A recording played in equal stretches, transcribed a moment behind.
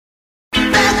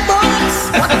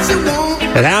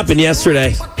It happened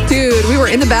yesterday. Dude, we were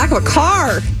in the back of a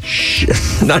car.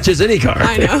 Not just any car.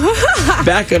 I know.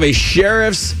 Back of a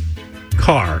sheriff's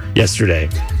car yesterday.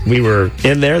 We were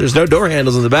in there. There's no door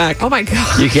handles in the back. Oh, my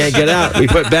God. You can't get out. We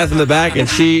put Beth in the back, and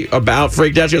she about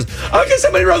freaked out. She goes, "Oh, can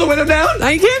somebody roll the window down?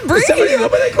 I can't breathe. Somebody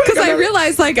open it quick." Because I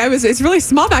realized, it's really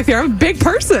small back there. I'm a big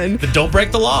person. But don't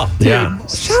break the law. Yeah.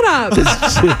 Shut up.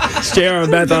 JR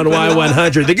and Beth on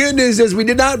Y100. The good news is we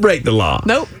did not break the law.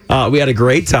 Nope. We had a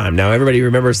great time. Now, everybody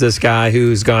remembers this guy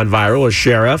who's gone viral, a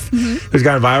sheriff, who's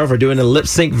gone viral for doing a lip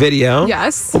sync video.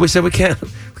 Yes. Well, we said we can't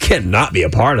not be a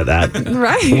part of that.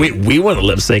 Right. We want to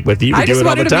lip sync with you. We I do just it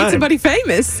all the wanted to meet time. somebody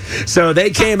famous. So they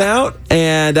came out,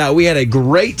 and we had a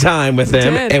great time with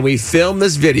them, did. and we filmed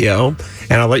this video,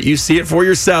 and I'll let you see it for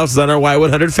yourselves. It's on our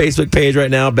Y100 Facebook page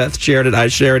right now. Beth shared it. I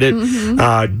shared it.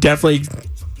 Definitely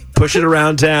push it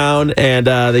around town, and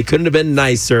they couldn't have been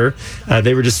nicer.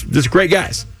 They were just great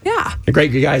guys. Yeah. Great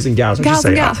guys and gals, I Gals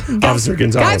should say. and gals. Officer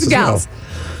Gonzalez Guys and as well. gals.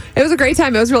 It was a great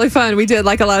time. It was really fun. We did a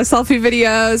lot of selfie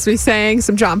videos. We sang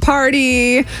some John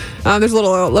Party. There's a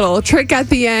little trick at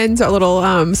the end, a little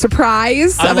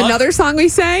surprise of another song we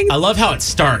sang. I love how it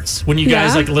starts when you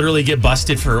guys literally get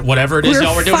busted for whatever it is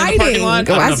y'all were doing in the parking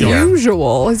lot. As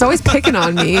usual. He's always picking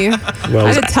on me. I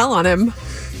had to tell on him.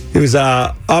 It was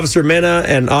Officer Mena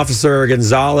and Officer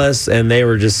Gonzalez, and they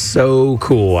were just so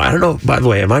cool. I don't know, by the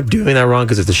way, am I doing that wrong?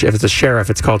 Because if it's a sheriff,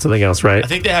 it's called something else, right? I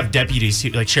think they have deputies,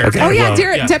 like sheriff. Okay. Oh, yeah,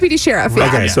 Well, Deputy Sheriff. Yeah.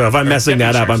 Okay, so if I'm messing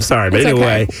that up, I'm sorry. But It's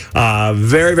anyway,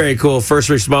 very, very cool. First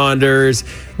responders,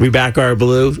 we back our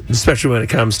blue, especially when it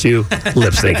comes to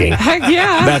lip syncing. Heck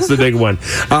yeah. That's the big one.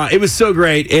 It was so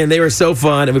great, and they were so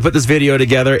fun, and we put this video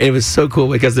together, and it was so cool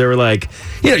because they were like,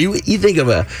 you think of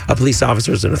a police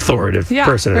officer as an authoritative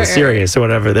person and serious or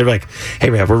whatever. They're like, "Hey,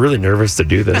 man, we're really nervous to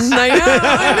do this." I know.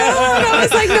 And I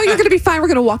was like, "No, you're going to be fine. We're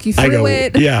going to walk you through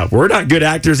it." Yeah, we're not good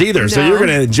actors either, so No. you're going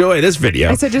to enjoy this video.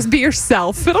 I said, just be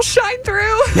yourself. It'll shine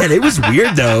through. Man, it was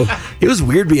weird, though. It was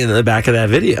weird being in the back of that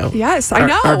video. Yes, I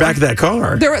know. Or back of that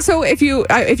car. So if you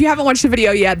haven't watched the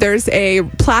video yet, there's a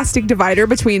plastic divider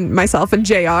between myself and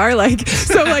JR.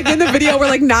 In the video,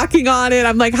 we're knocking on it.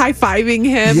 I'm high-fiving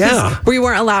him. Yeah. We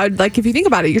weren't allowed, if you think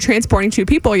about it, you're transporting two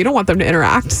people. You don't want them to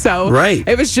interact. So right.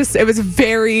 It was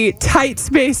very tight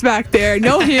space back there.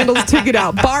 No handles to get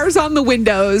out. Bars on the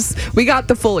windows. We got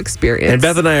the full experience. And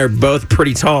Beth and I are both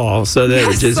pretty tall, so that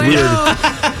was just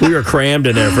weird. We were crammed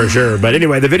in there for sure. But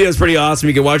anyway, the video is pretty awesome.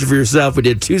 You can watch it for yourself. We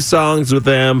did 2 songs with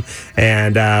them,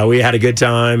 and we had a good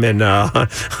time. And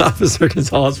Officer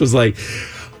Gonzalez was like,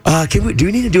 do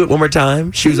we need to do it one more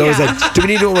time? She was always like, "Do we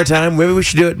need to do it one more time? Maybe we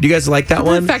should do it. Do you guys like that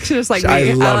one?" Perfectionist like me.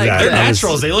 I love that. They're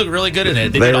naturals. They look really good in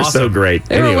it. They were awesome. So great.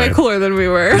 They were way cooler than we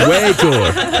were. Way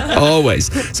cooler.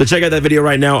 Always. So check out that video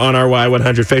right now on our Y100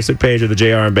 Facebook page or the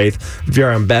JR and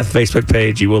Beth Facebook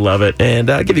page. You will love it. And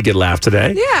give you a good laugh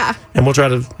today. Yeah. And we'll try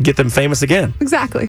to get them famous again. Exactly.